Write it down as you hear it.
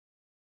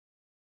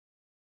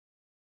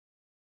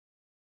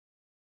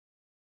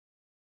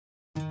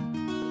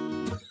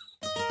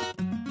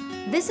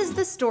This is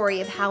the story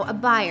of how a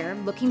buyer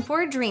looking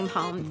for a dream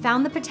home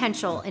found the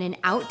potential in an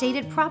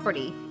outdated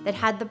property that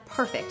had the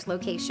perfect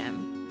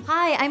location.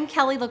 Hi, I'm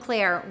Kelly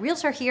LeClair,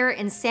 realtor here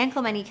in San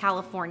Clemente,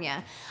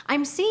 California.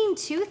 I'm seeing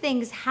two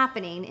things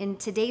happening in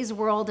today's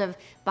world of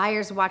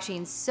buyers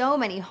watching so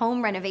many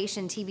home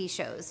renovation TV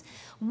shows.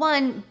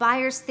 One,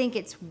 buyers think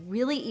it's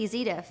really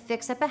easy to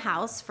fix up a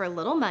house for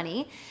little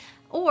money,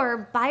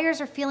 or buyers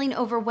are feeling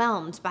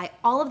overwhelmed by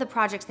all of the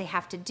projects they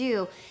have to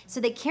do, so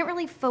they can't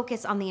really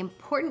focus on the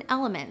important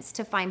elements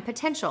to find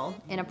potential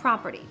in a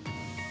property.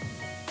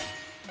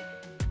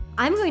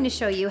 I'm going to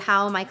show you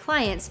how my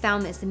clients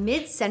found this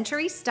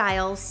mid-century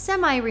style,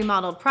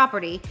 semi-remodeled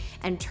property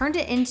and turned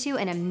it into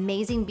an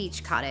amazing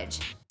beach cottage.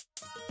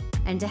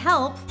 And to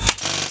help,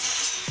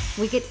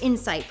 we get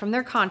insight from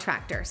their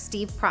contractor,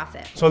 Steve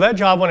Profit. So that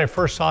job, when I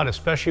first saw it,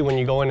 especially when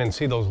you go in and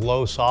see those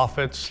low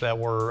soffits that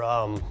were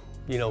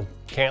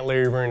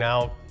cantilevering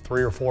out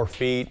 3 or 4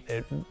 feet.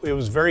 It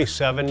was very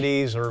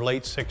 70s or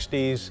late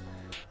 60s.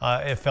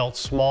 It felt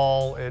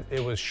small,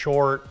 it was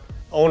short.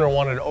 Owner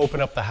wanted to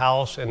open up the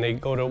house and they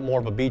go to more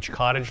of a beach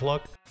cottage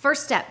look.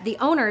 First step, the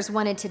owners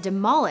wanted to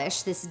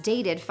demolish this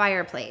dated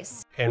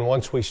fireplace. And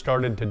once we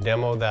started to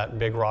demo that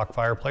big rock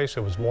fireplace,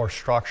 it was more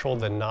structural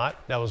than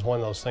not. That was one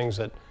of those things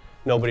that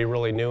nobody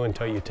really knew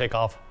until you take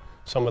off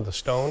some of the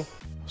stone.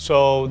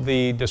 So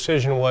the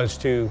decision was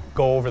to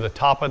go over the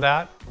top of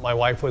that. My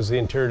wife was the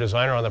interior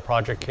designer on the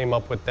project, came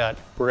up with that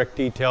brick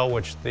detail,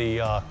 which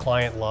the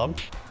client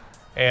loved,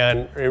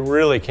 and it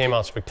really came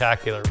out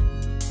spectacular.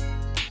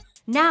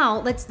 Now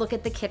let's look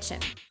at the kitchen.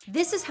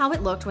 This is how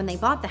it looked when they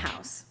bought the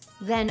house.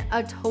 Then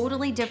a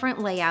totally different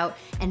layout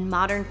and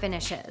modern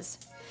finishes.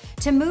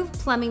 To move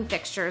plumbing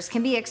fixtures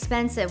can be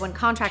expensive when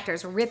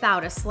contractors rip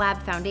out a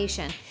slab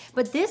foundation,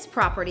 but this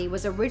property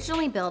was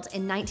originally built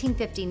in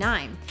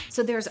 1959,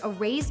 so there's a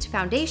raised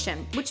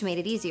foundation, which made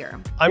it easier.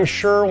 I'm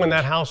sure when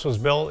that house was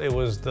built, it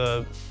was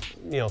the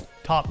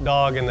top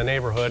dog in the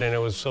neighborhood and it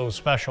was so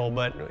special,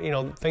 but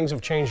things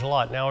have changed a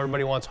lot. Now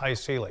everybody wants high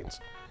ceilings.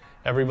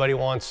 Everybody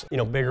wants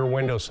bigger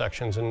window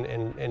sections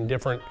and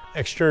different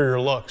exterior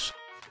looks.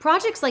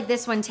 Projects like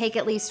this one take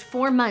at least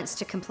 4 months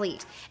to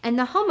complete, and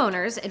the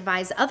homeowners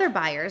advise other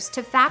buyers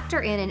to factor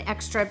in an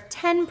extra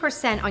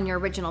 10% on your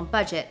original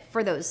budget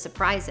for those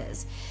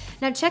surprises.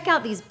 Now check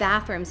out these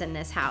bathrooms in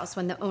this house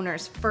when the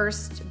owners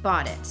first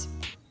bought it.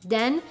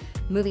 Then,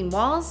 moving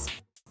walls,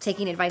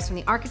 taking advice from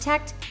the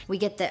architect, we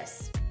get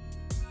this.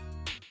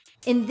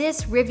 In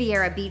this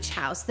Riviera Beach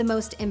house, the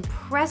most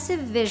impressive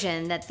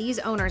vision that these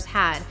owners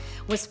had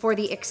was for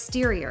the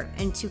exterior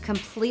and to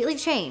completely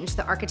change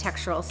the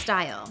architectural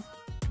style.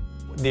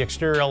 The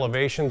exterior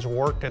elevations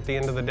worked at the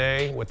end of the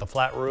day with the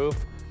flat roof.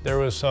 There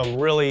was some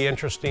really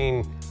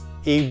interesting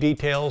eave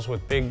details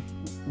with big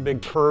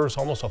curves,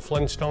 almost a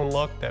Flintstone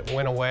look that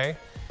went away.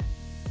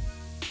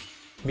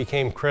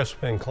 Became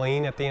crisp and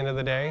clean at the end of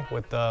the day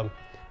with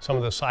some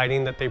of the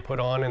siding that they put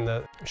on and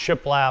the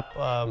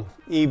shiplap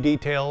eave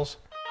details.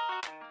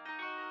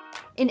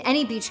 In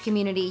any beach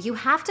community, you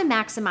have to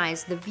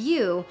maximize the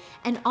view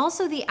and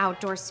also the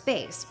outdoor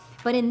space.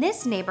 But in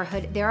this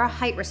neighborhood, there are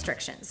height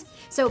restrictions.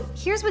 So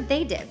here's what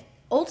they did.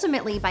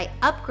 Ultimately, by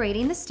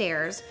upgrading the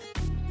stairs,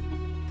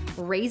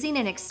 raising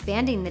and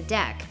expanding the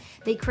deck,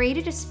 they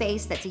created a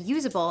space that's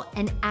usable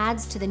and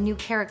adds to the new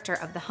character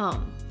of the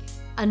home.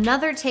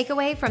 Another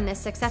takeaway from this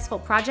successful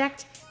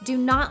project, do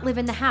not live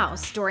in the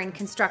house during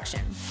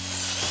construction.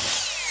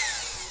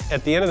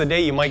 At the end of the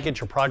day, you might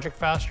get your project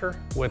faster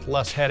with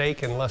less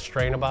headache and less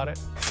strain about it.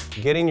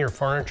 Getting your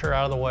furniture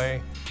out of the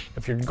way.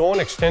 If you're going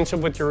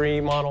extensive with your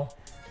remodel,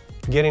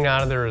 getting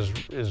out of there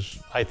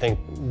is, I think,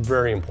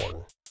 very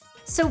important.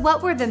 So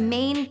what were the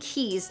main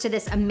keys to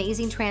this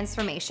amazing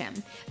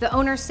transformation? The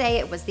owners say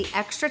it was the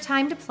extra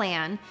time to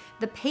plan,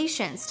 the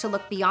patience to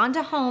look beyond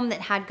a home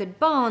that had good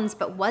bones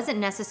but wasn't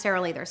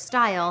necessarily their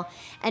style,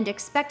 and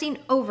expecting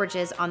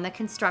overages on the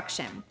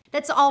construction.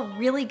 That's all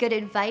really good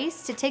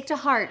advice to take to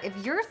heart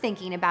if you're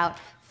thinking about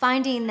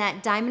finding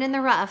that diamond in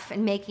the rough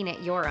and making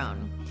it your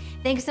own.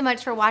 Thanks so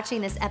much for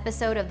watching this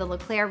episode of the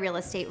LeClair Real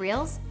Estate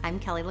Reels. I'm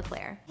Kelly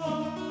LeClair.